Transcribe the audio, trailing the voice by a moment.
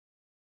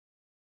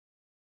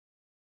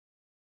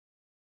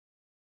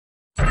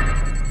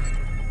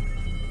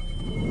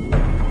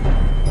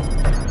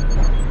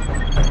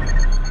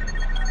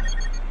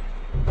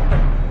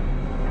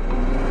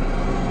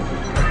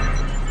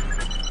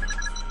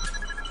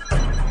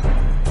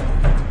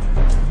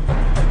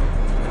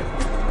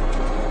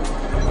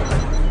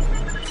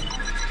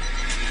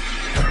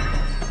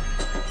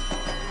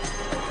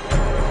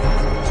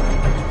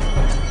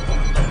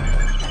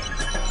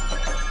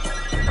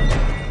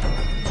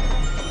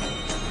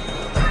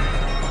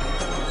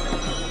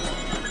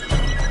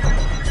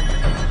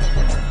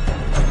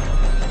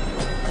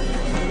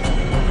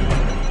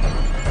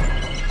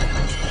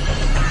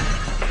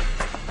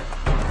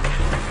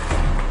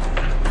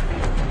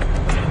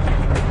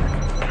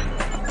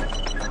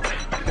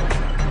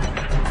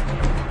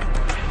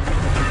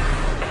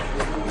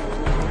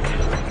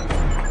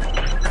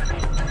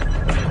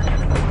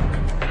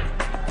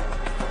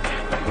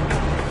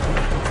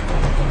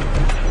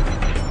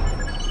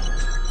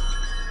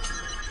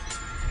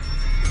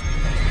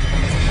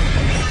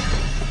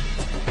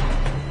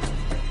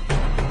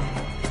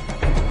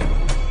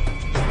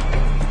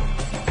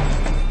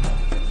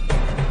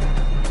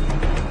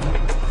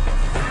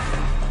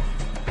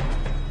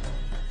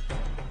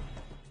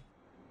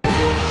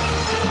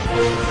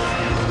Bill,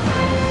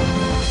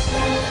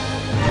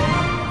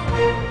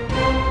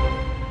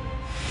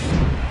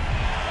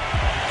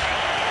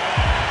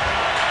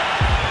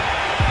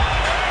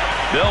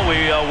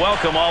 we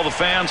welcome all the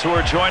fans who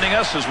are joining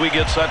us as we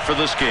get set for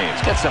this game.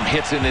 Let's get some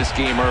hits in this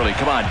game early.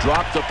 Come on,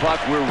 drop the puck.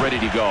 We're ready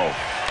to go.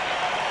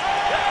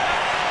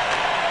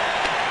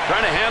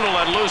 Trying to handle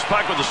that loose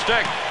puck with the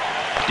stick.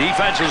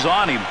 Defense is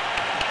on him.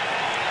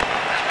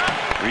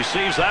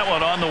 Receives that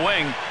one on the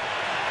wing.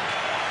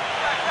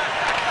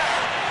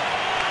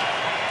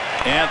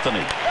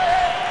 Anthony.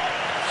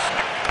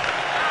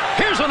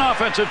 Here's an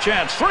offensive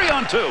chance.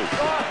 3-on-2.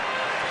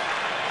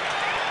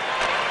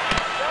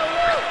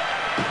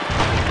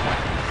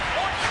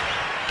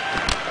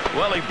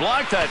 Well, he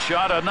blocked that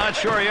shot. I'm not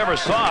sure he ever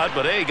saw it,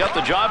 but hey, he got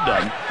the job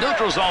done.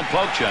 Neutral zone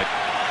poke check.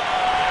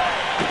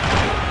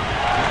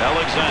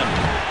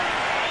 Alexander.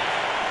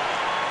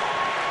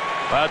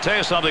 I'll tell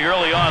you something,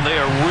 early on, they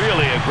are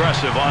really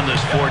aggressive on this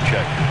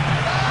forecheck.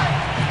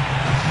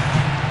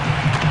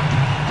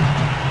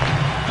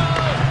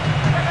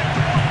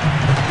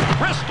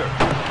 Rister.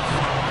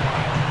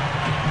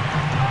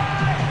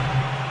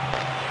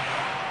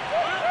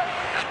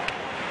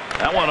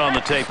 That one on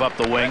the tape up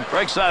the wing.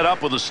 Breaks that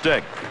up with a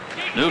stick.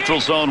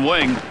 Neutral zone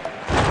wing.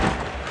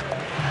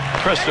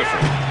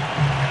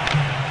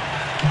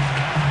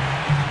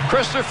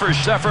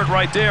 Christopher's effort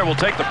right there will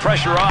take the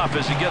pressure off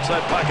as he gets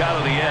that puck out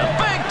of the end.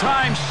 Big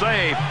time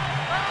save.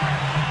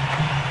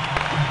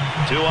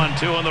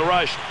 2-on-2 in the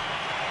rush.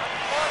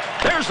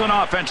 There's an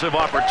offensive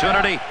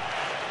opportunity.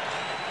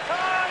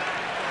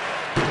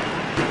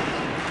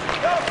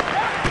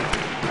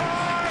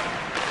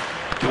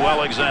 To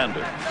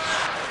Alexander.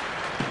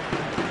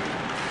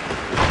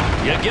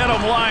 You get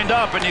them lined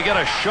up and you get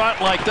a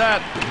shot like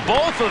that.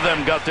 Both of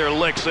them got their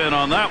licks in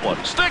on that one.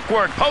 Stick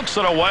work pokes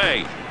it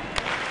away.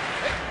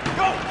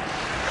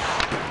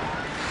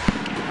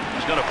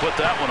 He's going to put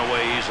that one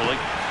away easily.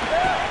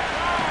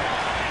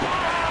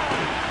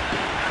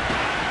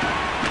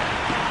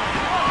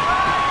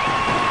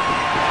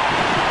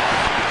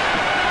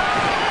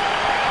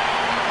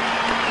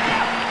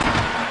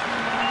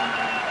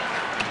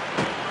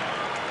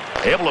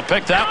 Able to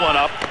pick that one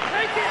up.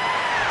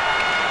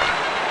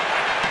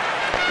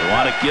 You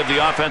want to give the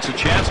offense a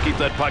chance, keep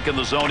that puck in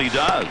the zone. He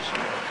does.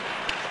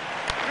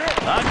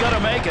 Not going to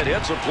make it.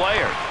 Hits a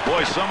player.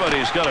 Boy,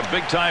 somebody's got a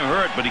big-time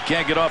hurt, but he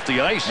can't get off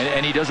the ice.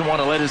 And he doesn't want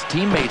to let his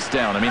teammates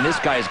down. I mean, this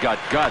guy's got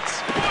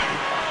guts.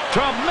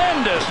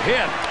 Tremendous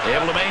hit.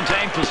 Able to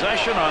maintain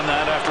possession on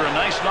that after a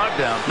nice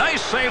knockdown.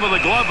 Nice save of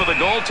the glove of the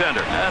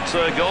goaltender. That's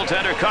a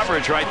goaltender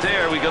coverage right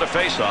there. We got a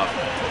face-off.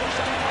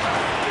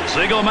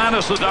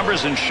 Zigelmanis'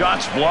 numbers in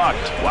shots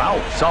blocked.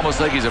 Wow. It's almost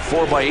like he's a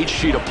 4x8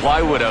 sheet of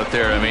plywood out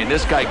there. I mean,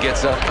 this guy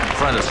gets up in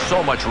front of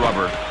so much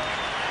rubber.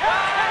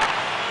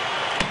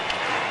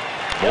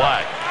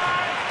 Black.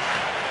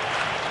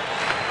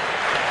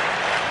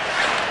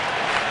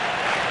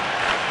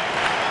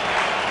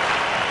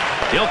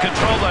 He'll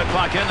control that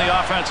puck in the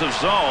offensive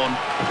zone.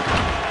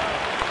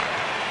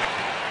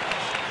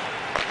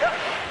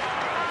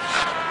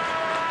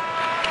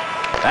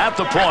 At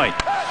the point.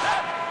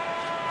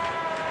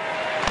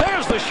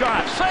 There's the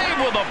shot. Save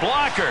with a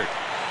blocker.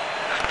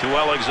 To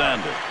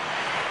Alexander.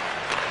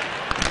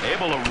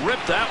 Able to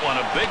rip that one.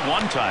 A big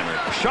one-timer.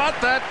 Shot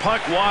that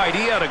puck wide.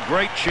 He had a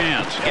great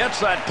chance. Gets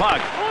that puck.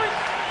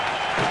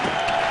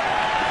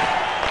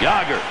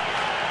 Yager.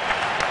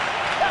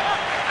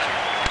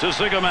 To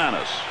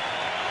Zigelmanis.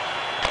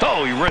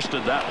 Oh, he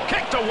wristed that one.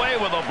 Kicked away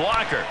with a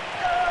blocker.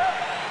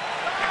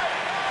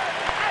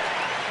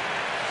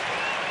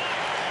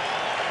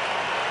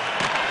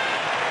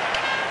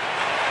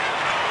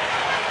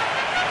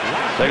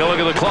 Take a look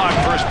at the clock.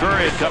 First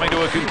period coming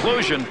to a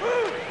conclusion.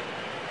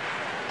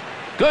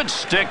 Good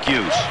stick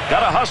use. Got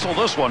to hustle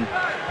this one.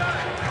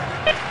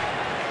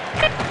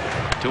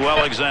 To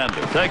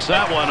Alexander. Takes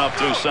that one up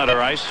through center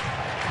ice.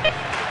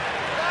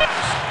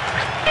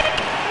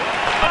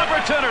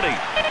 Opportunity.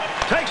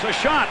 Takes a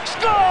shot.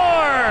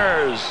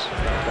 Scores!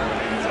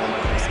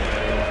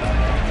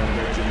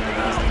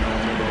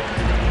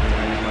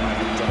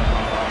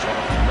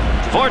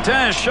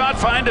 Fortin's shot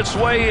find its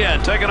way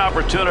in. Take an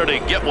opportunity.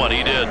 Get what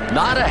he did.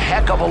 Not a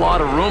heck of a lot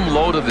of room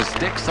low to the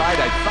stick side.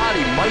 I thought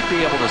he might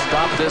be able to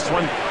stop this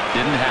one.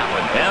 Didn't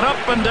happen. And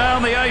up and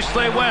down the ice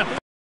they went.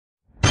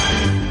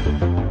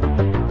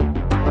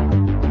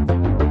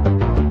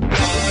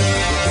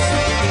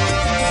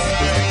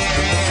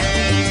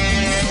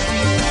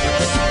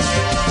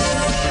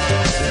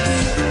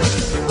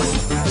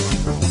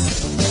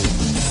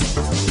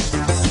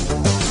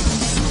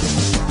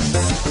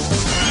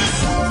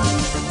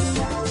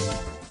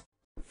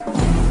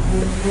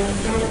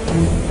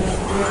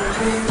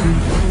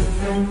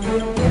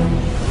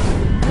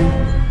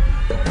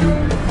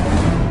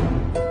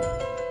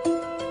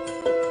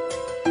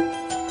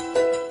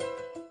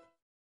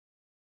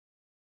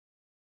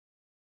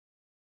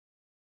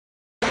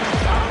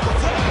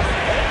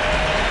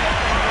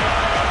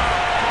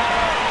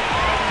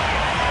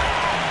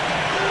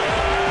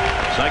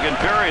 Second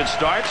period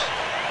starts.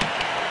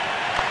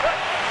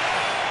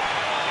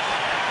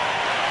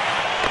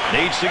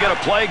 Needs to get a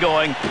play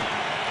going.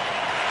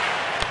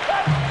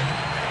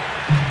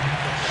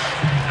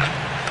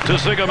 To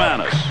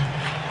Zigomanis.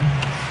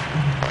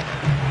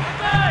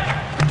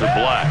 To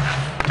Black.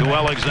 To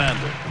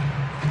Alexander.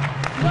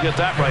 We'll get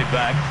that right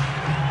back.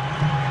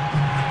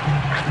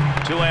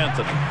 To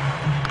Anthony.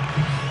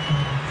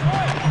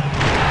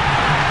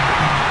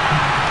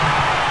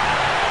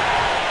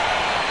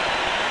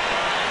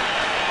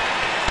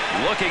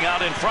 Looking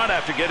out in front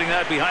after getting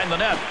that behind the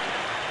net.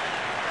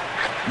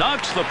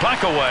 Knocks the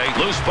puck away.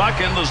 Loose puck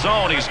in the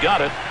zone. He's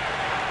got it.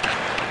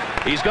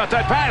 He's got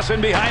that pass in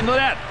behind the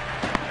net.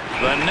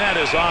 The net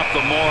is off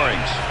the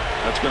moorings.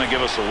 That's going to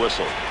give us a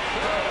whistle.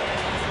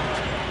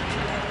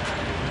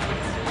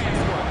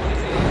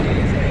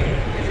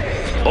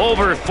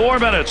 Over 4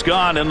 minutes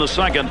gone in the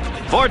second.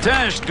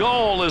 Forte's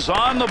goal is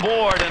on the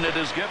board, and it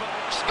is given.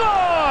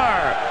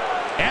 Score!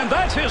 And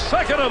that's his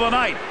second of the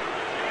night.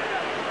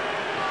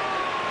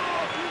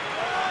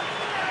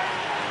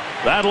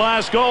 That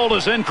last goal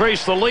has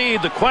increased the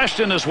lead. The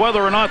question is whether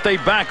or not they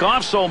back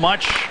off so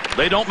much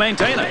they don't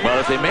maintain it. Well,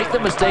 if they make the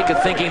mistake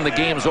of thinking the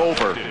game's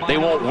over, they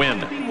won't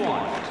win.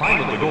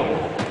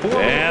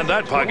 And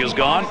that puck is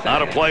gone.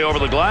 Out of play over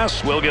the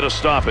glass. We'll get a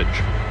stoppage.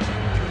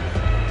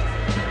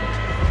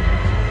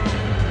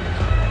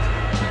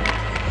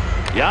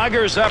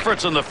 Yager's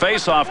efforts in the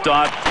face-off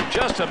dot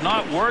just have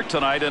not worked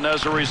tonight, and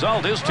as a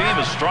result, his team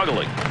is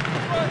struggling.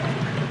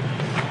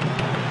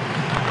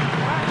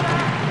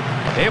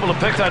 Able to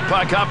pick that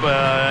puck up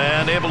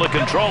and able to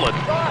control it.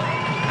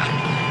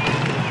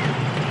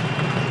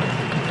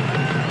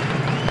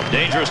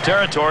 Dangerous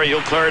territory.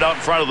 He'll clear it out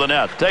in front of the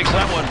net. Takes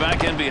that one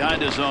back in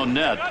behind his own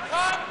net.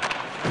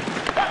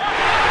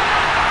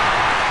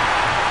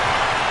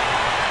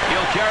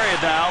 He'll carry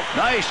it now.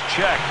 Nice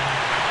check.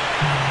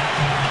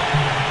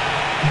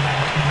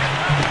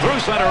 Through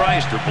center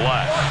ice to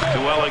Black. To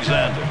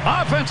Alexander.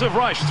 Offensive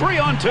rush.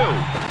 3-on-2.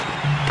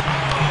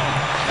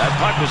 That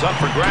puck was up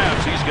for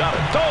grabs. He's got it.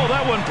 Oh,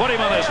 that one put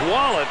him on his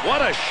wallet. What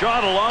a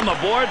shot along the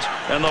boards,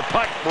 and the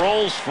puck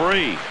rolls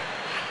free.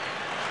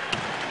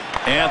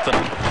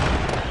 Anthony.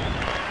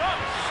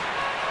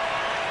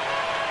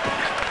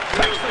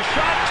 Takes the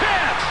shot.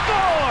 Chance.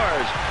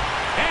 Scores!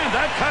 And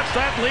that cuts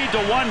that lead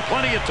to 1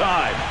 plenty of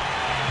time.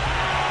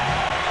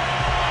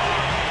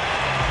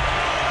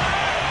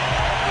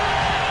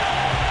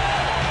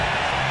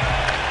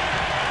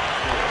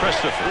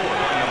 Christopher.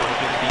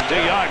 De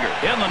Jager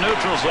in the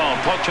neutral zone.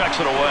 Puck checks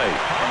it away.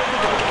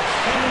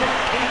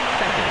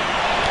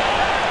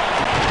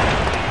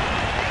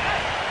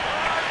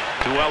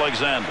 To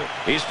Alexander.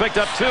 He's picked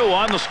up 2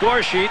 on the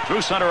score sheet.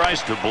 Through center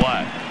ice to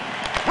Black.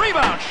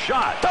 Rebound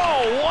shot.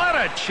 Oh, what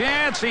a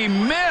chance. He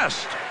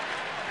missed.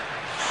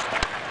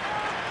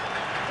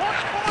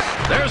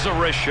 There's a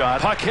wrist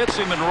shot. Puck hits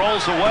him and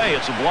rolls away.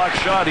 It's a blocked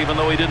shot even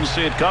though he didn't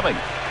see it coming.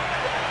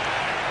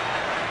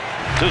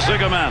 To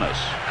Zigomanis.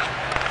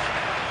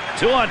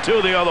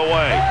 2-on-2 the other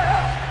way.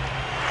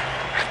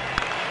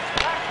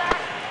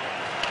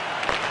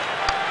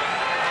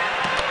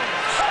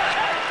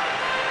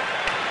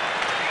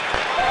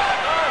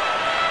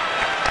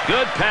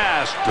 Good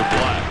pass to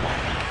Black.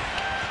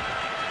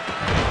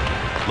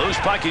 Loose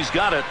puck, he's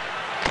got it.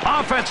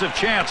 Offensive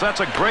chance. That's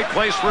a great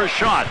place for a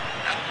shot.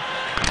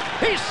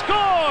 He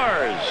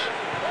scores!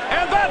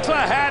 And that's a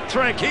hat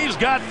trick. He's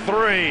got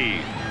 3.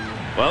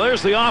 Well,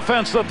 there's the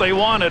offense that they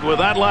wanted. With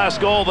that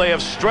last goal, they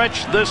have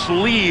stretched this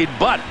lead,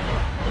 but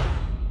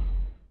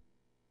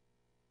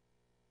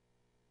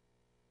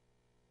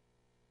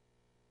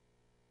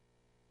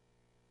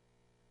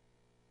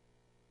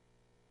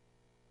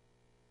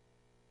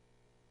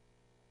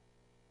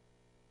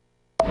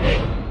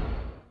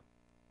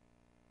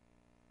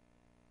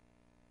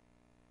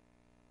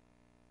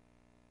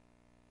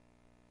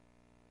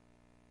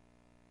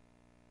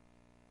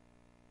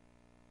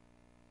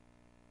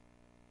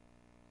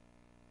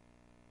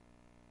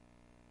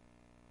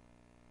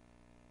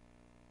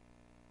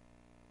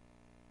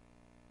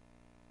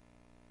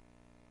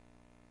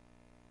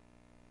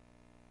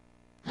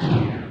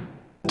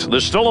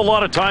there's still a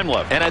lot of time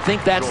left. And I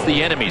think that's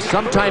the enemy.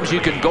 Sometimes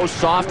you can go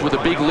soft with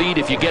a big lead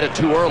if you get it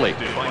too early. To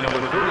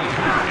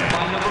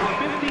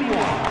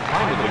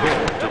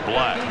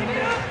Black.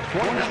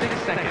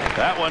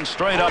 That one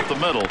straight up the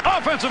middle.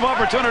 Offensive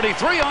opportunity.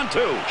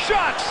 3-on-2.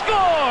 Shot.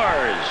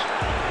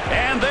 Scores!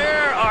 And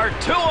there are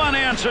 2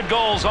 unanswered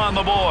goals on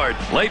the board.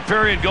 Late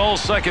period goals,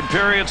 second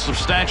period,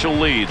 substantial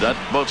lead. That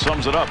about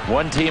sums it up.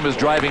 One team is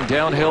driving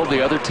downhill,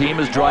 the other team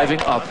is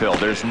driving uphill.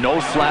 There's no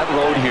flat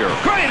road here.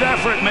 Great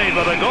effort made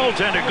by the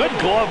goaltender. Good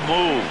glove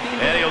move.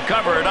 And he'll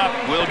cover it up.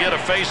 We'll get a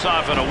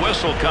face-off and a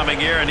whistle coming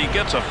here, and he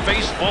gets a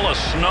face full of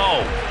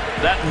snow.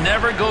 That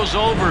never goes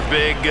over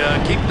big.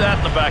 Keep that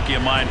in the back of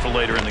your mind for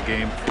later in the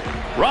game.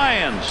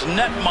 Ryan's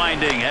net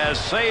minding has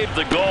saved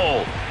the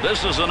goal.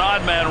 This is an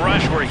odd man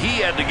rush where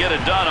he had to get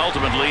it done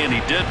ultimately, and he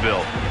did, Bill.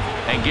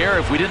 And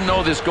Gary, if we didn't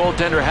know this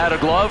goaltender had a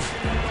glove,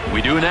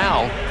 we do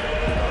now.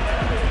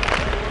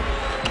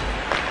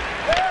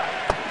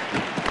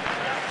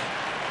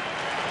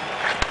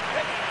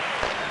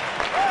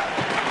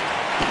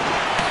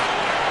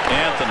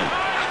 Anthony.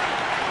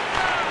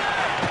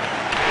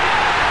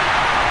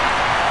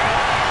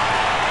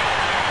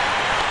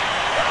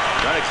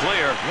 Trying to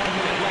clear.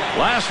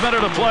 Last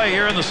minute of play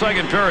here in the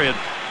second period.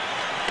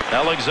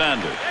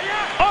 Alexander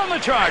on the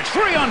charge.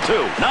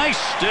 3-on-2. Nice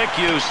stick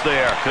use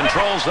there.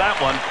 Controls that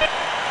one.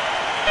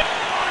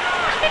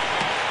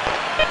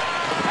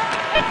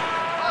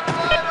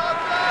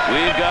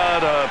 We've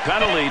got a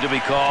penalty to be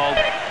called.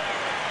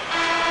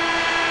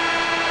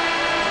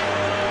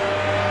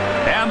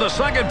 And the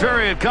second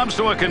period comes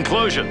to a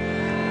conclusion.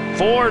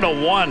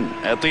 4-1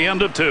 at the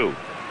end of 2.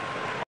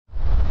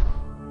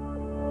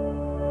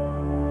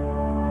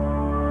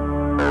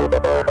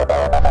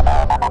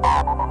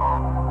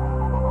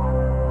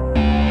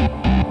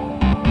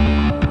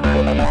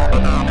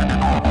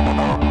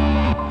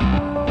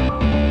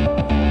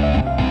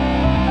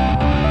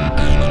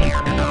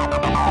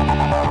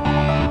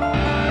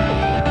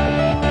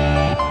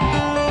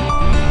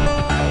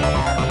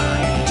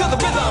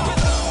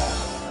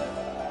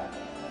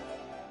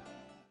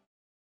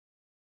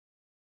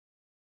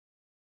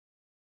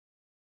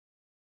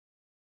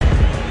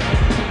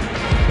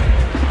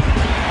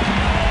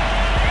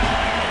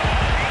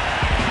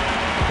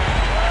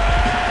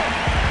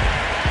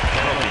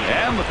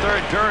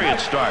 Period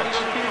starts.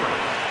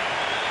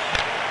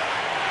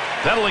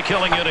 Penalty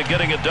killing unit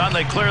getting it done.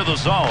 They clear the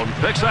zone.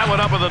 Picks that one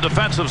up in the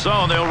defensive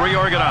zone. They'll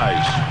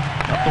reorganize.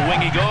 Up the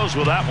wing he goes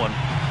with that one.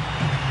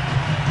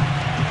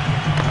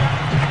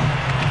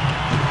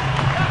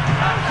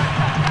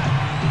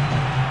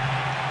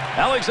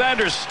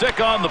 Alexander's stick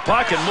on the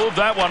puck and move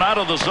that one out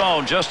of the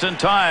zone just in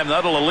time.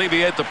 That'll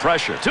alleviate the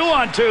pressure.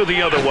 2-on-2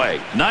 the other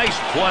way. Nice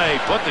play.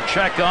 Put the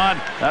check on.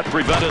 That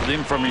prevented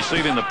him from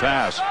receiving the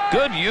pass.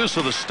 Good use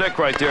of the stick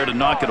right there to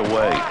knock it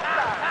away.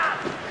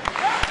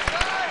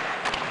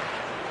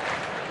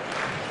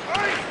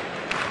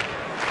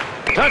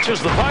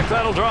 Touches the puck.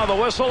 That'll draw the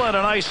whistle and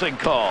an icing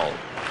call.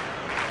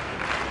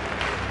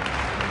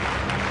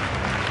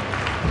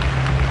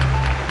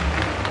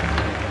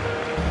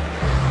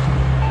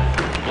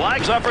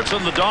 BlahQz efforts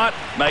in the dot,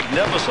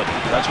 magnificent.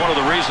 That's one of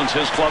the reasons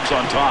his club's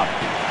on top.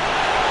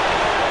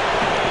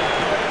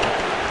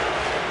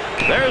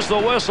 There's the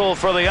whistle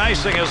for the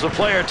icing as the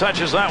player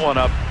touches that one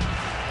up.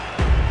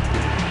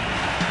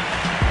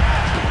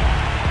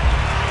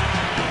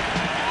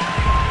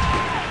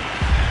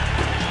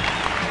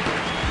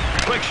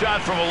 Quick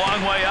shot from a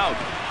long way out.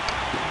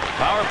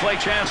 Power play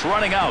chance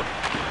running out.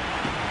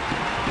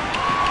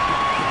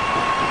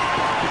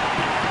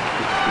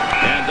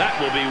 And that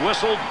will be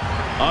whistled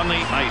on the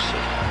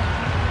icing.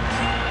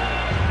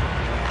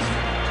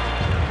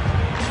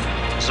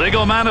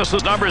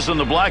 Ziegelmanis' numbers in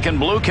the black and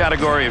blue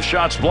category of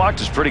shots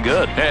blocked is pretty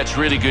good. That's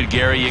really good,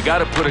 Gary. You got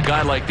to put a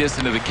guy like this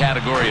into the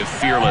category of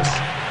fearless.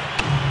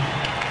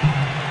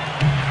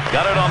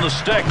 Got it on the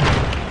stick.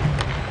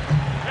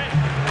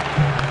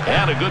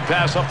 And a good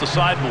pass up the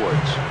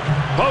sideboards.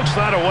 Pokes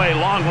that away,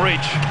 long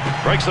reach.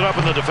 Breaks it up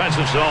in the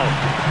defensive zone.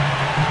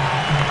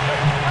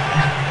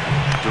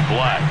 To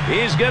Black.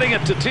 He's getting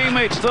it to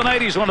teammates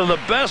tonight. He's one of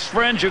the best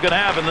friends you can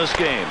have in this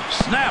game.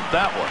 Snap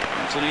that one.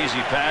 That's an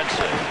easy pad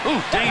save. Ooh,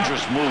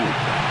 dangerous move.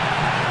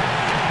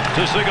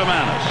 To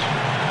Ziegelmanis.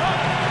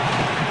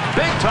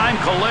 Big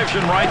time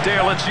collision right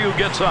there. Let's see who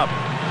gets up.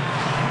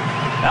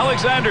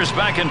 Alexander's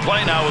back in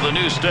play now with a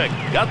new stick.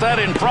 Got that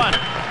in front.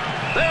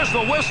 There's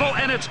the whistle,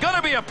 and it's going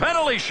to be a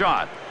penalty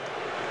shot.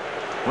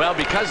 Well,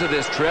 because of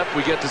this trip,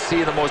 we get to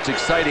see the most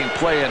exciting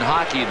play in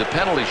hockey, the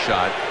penalty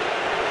shot.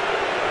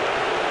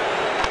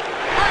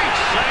 Great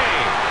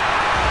save.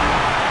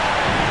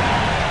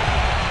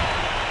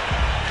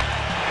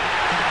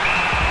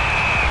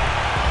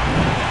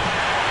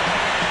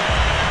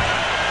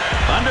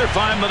 Under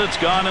 5 minutes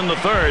gone in the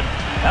third.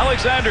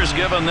 Alexander's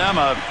given them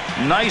a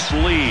nice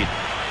lead.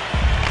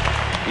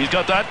 He's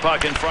got that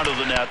puck in front of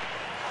the net.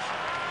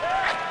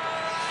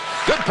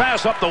 Good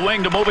pass up the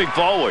wing to moving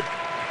forward.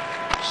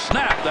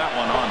 Snap that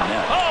one on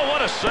net. Oh,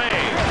 what a save.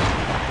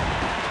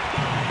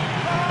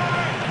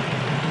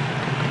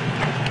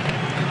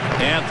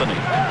 Anthony.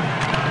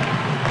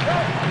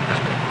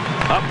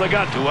 Up the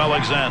gut to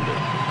Alexander.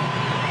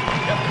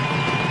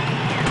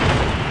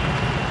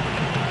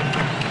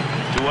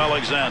 To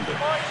Alexander.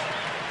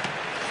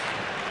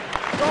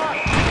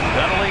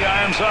 Penalty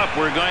irons up.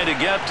 We're going to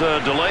get a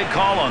delayed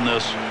call on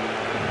this.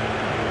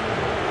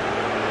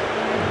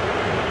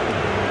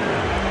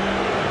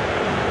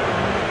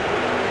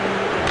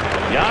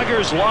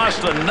 Yager's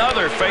lost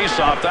another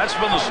faceoff. That's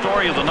been the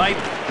story of the night.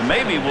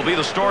 Maybe will be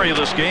the story of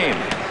this game.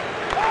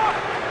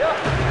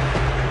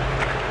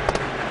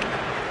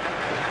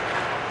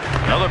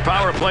 Another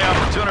power play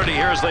opportunity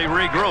here as they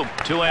regroup.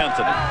 To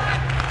Anthony.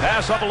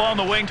 Pass up along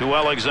the wing to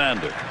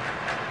Alexander.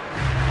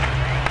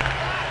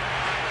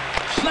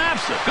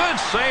 Snaps it. Good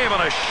save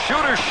on a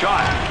shooter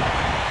shot.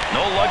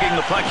 No lugging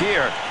the puck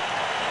here.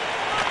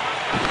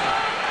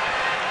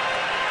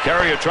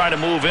 Carrier trying to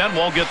move in,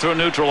 won't get through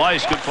neutral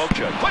ice. Good poke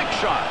check. Quick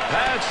shot.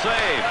 Pad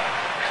save.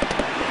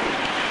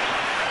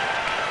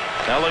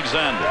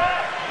 Alexander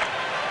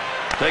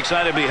takes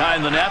that in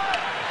behind the net.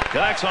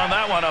 Connects on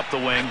that one up the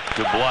wing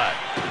to Black.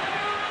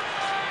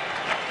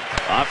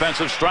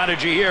 Offensive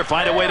strategy here.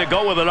 Find a way to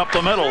go with it up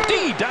the middle.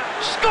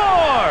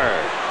 Score!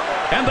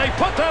 And they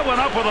put that one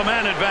up with a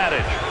man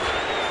advantage.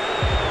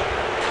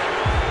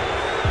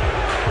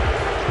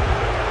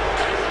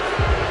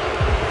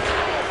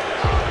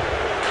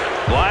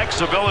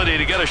 Black's ability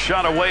to get a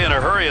shot away in a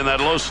hurry in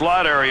that low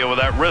slot area with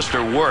that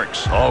wrister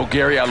works. Oh,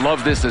 Gary, I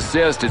love this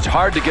assist. It's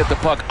hard to get the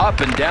puck up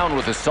and down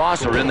with a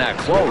saucer in that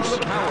close.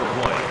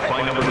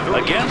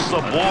 Against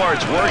the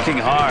boards, working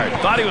hard.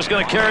 Thought he was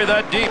going to carry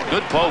that deep.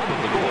 Good poke.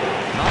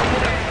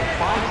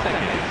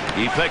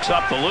 He picks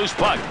up the loose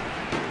puck.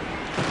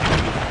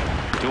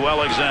 To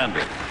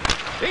Alexander.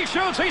 He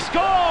shoots, he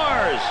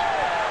scores!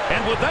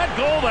 And with that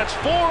goal, that's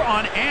 4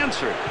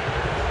 unanswered.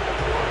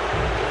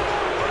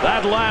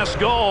 That last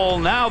goal,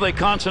 now they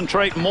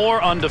concentrate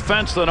more on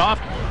defense than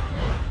offense.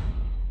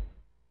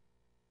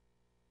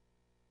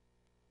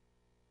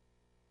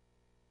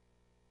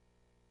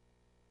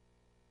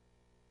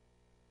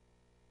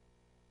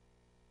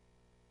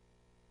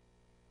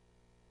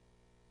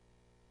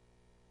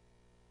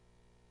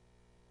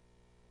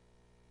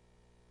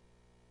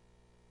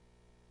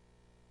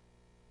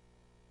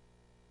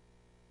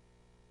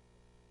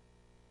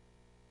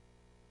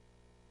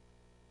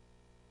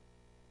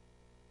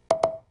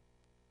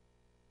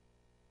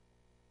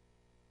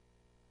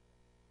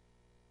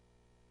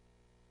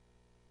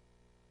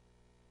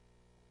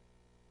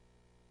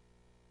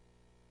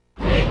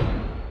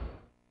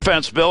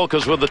 Defense, Bill,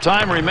 because with the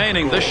time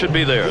remaining, this should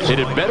be theirs. It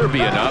had better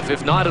be enough.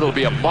 If not, it'll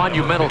be a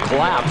monumental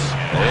collapse.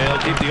 They'll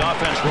keep the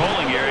offense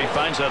rolling here. He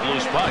finds that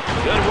loose puck.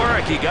 Good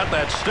work. He got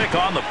that stick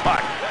on the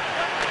puck.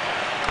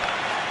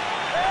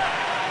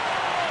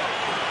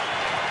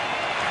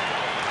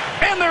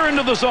 And they're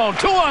into the zone.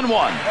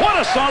 2-on-1. What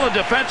a solid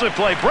defensive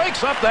play.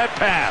 Breaks up that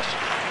pass.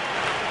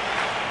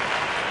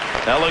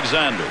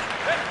 Alexander.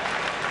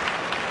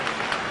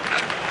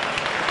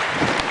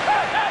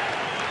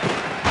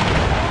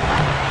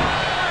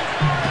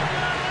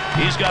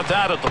 He's got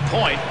that at the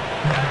point.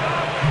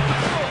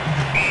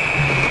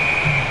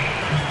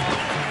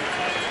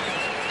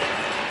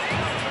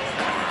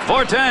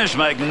 Fortange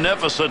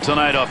magnificent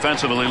tonight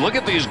offensively. Look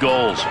at these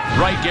goals.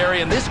 Right,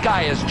 Gary, and this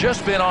guy has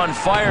just been on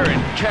fire,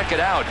 and check it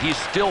out. He's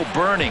still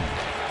burning.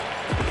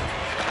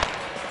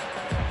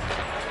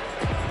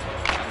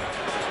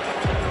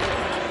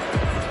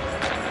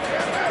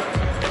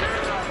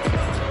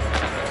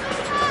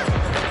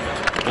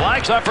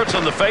 Black's efforts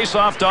on the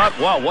face-off dot.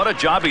 Wow, what a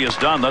job he has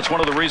done. That's one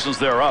of the reasons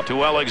they're up.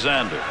 To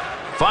Alexander.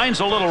 Finds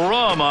a little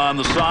room on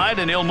the side,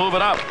 and he'll move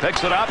it up.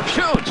 Picks it up,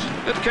 shoots.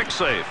 Good kick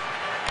save.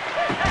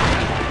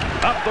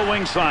 Up the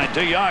wing side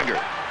to Yager.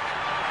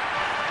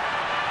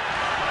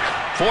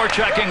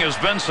 Forechecking has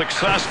been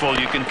successful.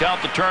 You can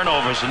count the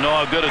turnovers and know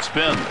how good it's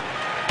been.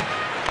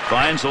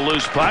 Finds a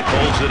loose puck,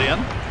 holds it in.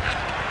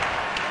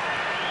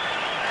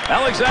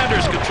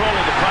 Alexander's control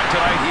of the puck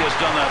tonight. He has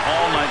done that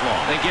all night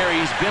long. And Gary,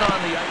 he's been on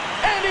the ice.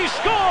 And he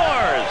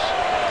scores!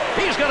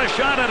 He's got a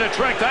shot at a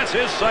trick. That's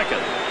his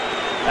second.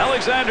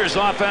 Alexander's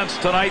offense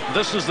tonight,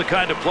 this is the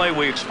kind of play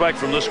we expect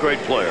from this great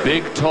player.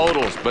 Big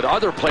totals, but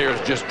other players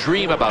just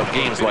dream about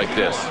games like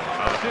this.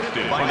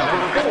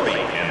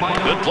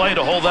 Good play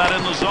to hold that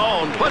in the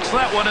zone. Puts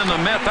that one in the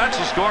net. That's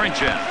a scoring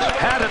chance.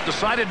 Had it,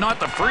 decided not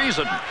to freeze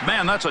it.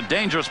 Man, that's a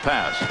dangerous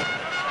pass.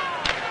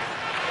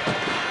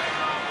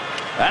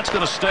 That's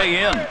going to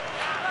stay in.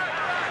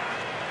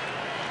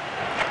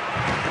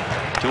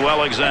 To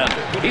Alexander.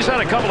 He's had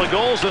a couple of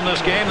goals in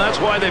this game. That's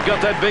why they've got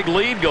that big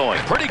lead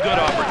going. Pretty good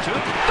opportunity.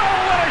 Oh,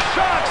 what a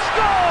shot!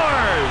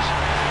 Scores!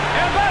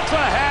 And that's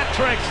a hat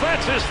trick.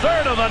 That's his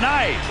third of the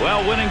night.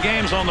 Well, winning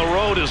games on the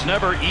road is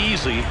never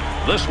easy.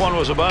 This one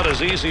was about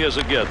as easy as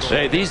it gets.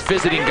 Hey, these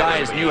visiting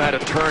guys knew how to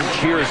turn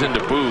cheers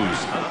into boos.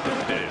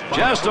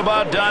 Just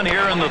about done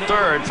here in the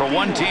third. For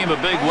one team, a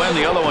big win.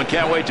 The other one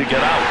can't wait to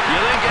get out.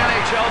 You think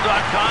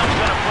NHL.com is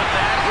going to put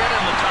that hit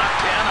in the top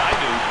 10? I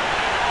do.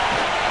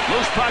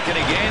 Loose puck, and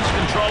he gains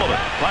control of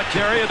it. Puck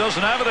carrier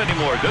doesn't have it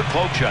anymore. Good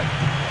poke check.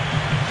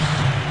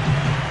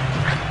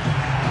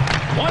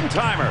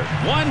 One-timer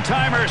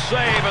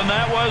save, and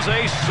that was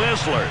a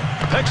sizzler.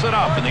 Picks it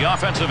up in the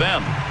offensive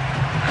end.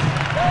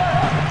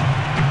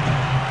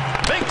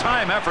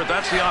 Big-time effort.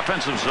 That's the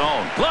offensive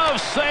zone. Glove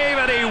save,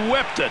 and he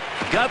whipped it.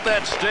 Got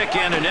that stick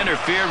in and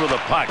interfered with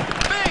a puck.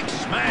 Big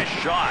smash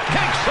shot.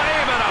 Kick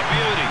save, and a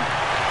beauty.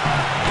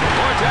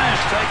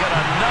 Fortange taking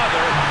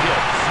another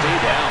hit. Stay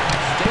down.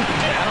 Stay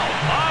down.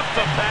 Off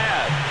the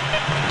pad.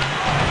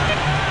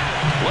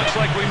 Looks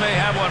like we may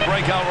have one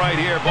breakout right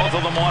here. Both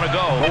of them want to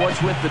go. But what's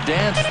with the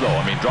dance, though?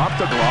 I mean, drop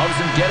the gloves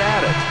and get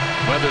at it.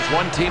 Well, there's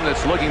one team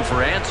that's looking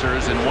for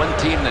answers and one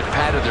team that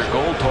padded their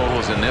goal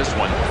totals in this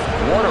one.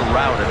 What a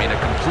rout. I mean, a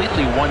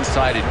completely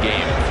one-sided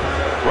game.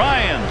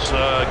 Ryan's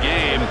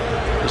game,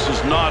 this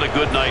is not a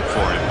good night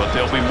for him, but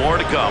there'll be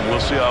more to come.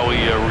 We'll see how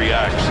he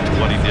reacts to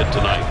what he did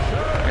tonight.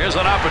 Here's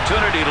an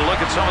opportunity to look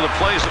at some of the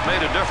plays that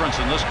made a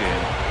difference in this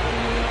game.